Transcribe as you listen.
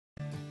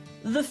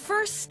The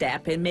first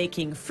step in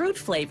making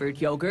fruit-flavored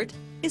yogurt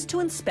is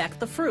to inspect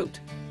the fruit.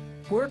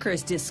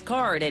 Workers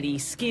discard any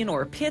skin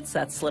or pits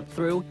that slip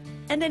through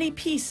and any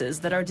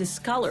pieces that are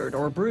discolored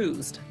or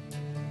bruised.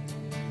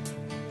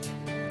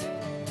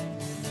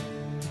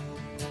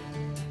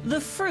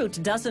 The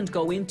fruit doesn't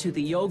go into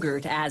the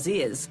yogurt as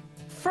is.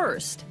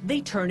 First,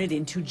 they turn it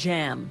into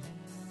jam.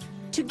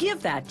 To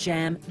give that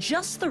jam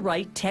just the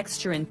right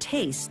texture and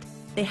taste,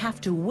 they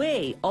have to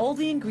weigh all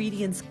the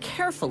ingredients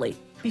carefully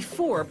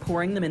before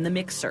pouring them in the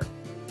mixer.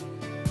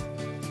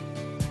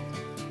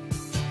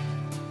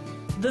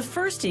 The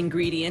first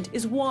ingredient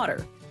is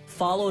water,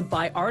 followed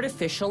by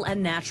artificial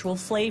and natural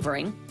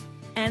flavoring,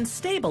 and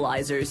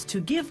stabilizers to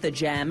give the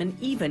jam an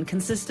even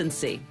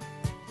consistency.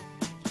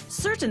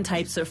 Certain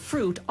types of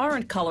fruit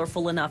aren't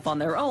colorful enough on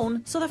their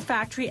own, so the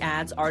factory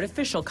adds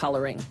artificial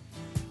coloring.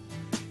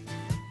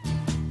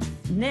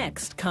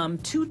 Next come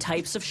two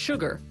types of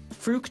sugar,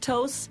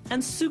 fructose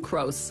and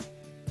sucrose.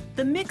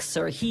 The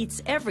mixer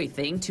heats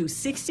everything to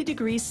 60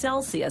 degrees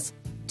Celsius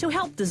to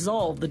help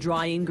dissolve the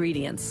dry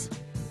ingredients.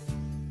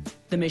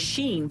 The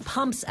machine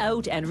pumps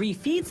out and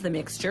refeeds the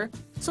mixture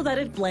so that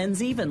it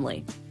blends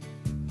evenly.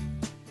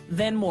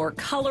 Then more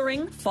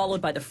coloring, followed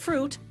by the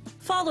fruit,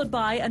 followed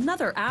by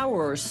another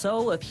hour or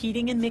so of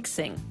heating and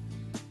mixing.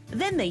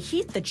 Then they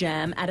heat the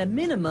jam at a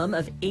minimum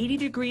of 80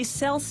 degrees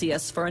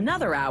Celsius for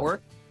another hour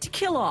to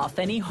kill off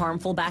any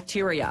harmful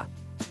bacteria.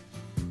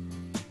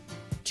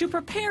 To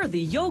prepare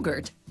the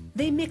yogurt,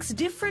 they mix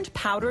different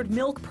powdered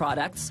milk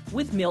products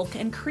with milk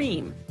and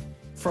cream.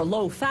 For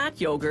low-fat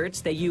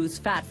yogurts, they use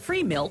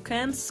fat-free milk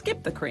and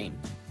skip the cream.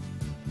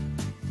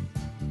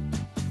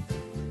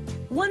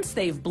 Once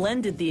they've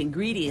blended the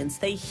ingredients,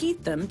 they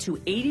heat them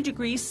to 80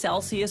 degrees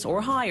Celsius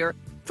or higher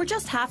for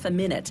just half a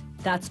minute.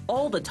 That's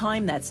all the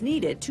time that's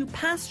needed to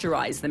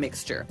pasteurize the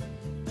mixture.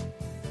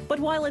 But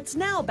while it's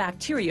now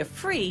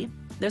bacteria-free,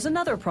 there's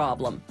another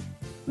problem.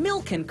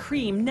 Milk and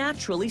cream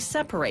naturally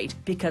separate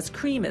because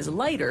cream is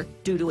lighter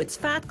due to its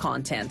fat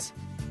content.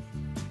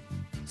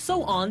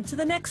 So on to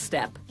the next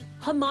step,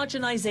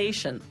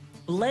 homogenization,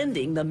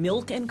 blending the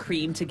milk and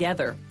cream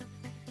together.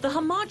 The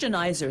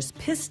homogenizer's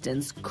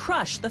pistons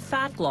crush the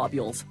fat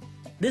globules.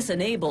 This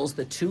enables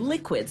the two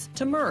liquids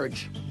to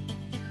merge.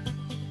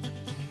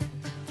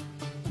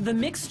 The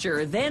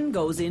mixture then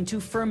goes into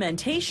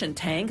fermentation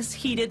tanks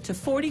heated to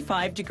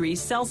 45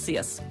 degrees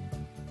Celsius.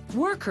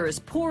 Workers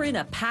pour in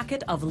a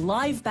packet of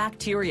live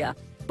bacteria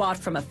bought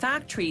from a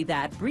factory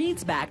that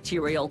breeds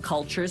bacterial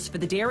cultures for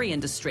the dairy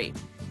industry.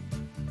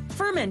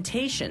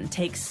 Fermentation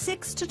takes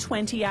 6 to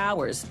 20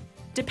 hours,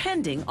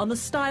 depending on the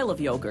style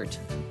of yogurt.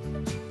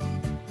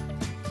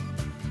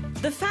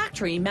 The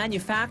factory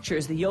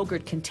manufactures the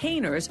yogurt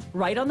containers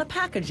right on the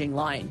packaging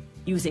line,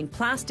 using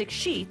plastic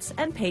sheets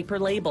and paper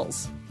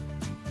labels.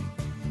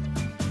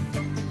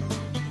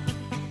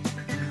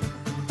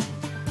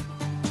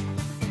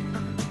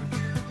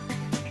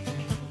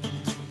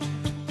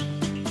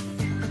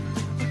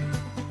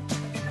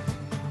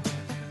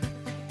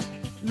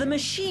 The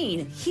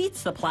machine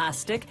heats the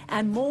plastic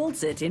and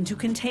molds it into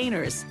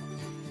containers.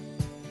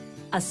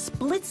 A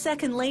split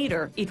second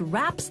later, it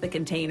wraps the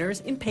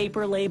containers in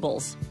paper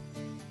labels.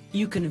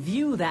 You can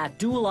view that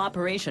dual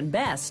operation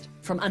best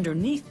from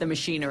underneath the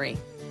machinery.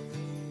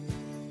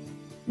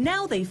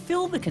 Now they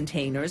fill the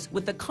containers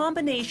with the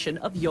combination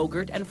of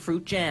yogurt and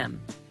fruit jam.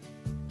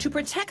 To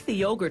protect the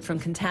yogurt from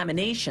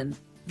contamination,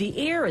 the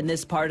air in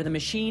this part of the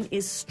machine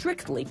is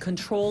strictly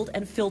controlled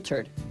and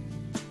filtered.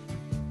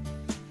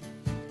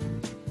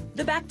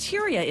 The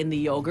bacteria in the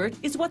yogurt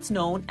is what's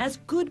known as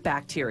good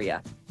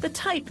bacteria, the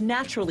type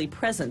naturally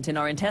present in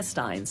our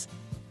intestines.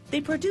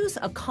 They produce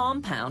a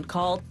compound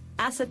called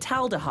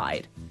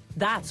acetaldehyde.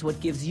 That's what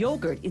gives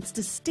yogurt its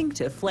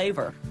distinctive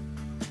flavor.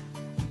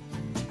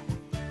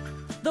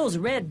 Those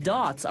red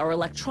dots are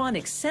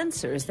electronic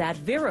sensors that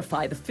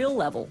verify the fill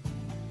level.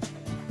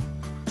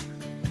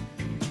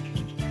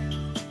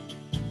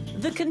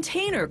 The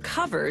container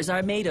covers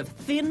are made of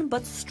thin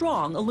but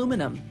strong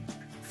aluminum.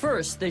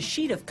 First, the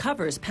sheet of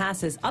covers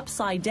passes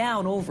upside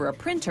down over a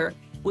printer,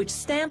 which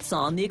stamps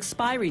on the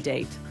expiry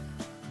date.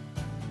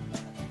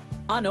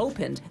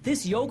 Unopened,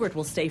 this yogurt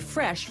will stay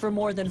fresh for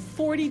more than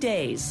 40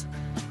 days.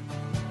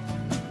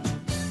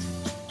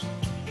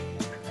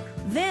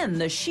 Then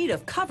the sheet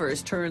of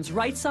covers turns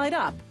right side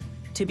up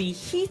to be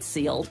heat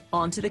sealed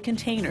onto the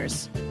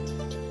containers.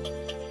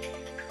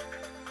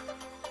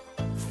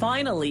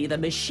 Finally, the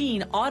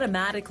machine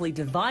automatically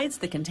divides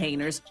the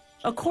containers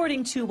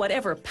according to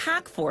whatever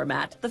pack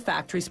format the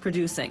factory's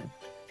producing.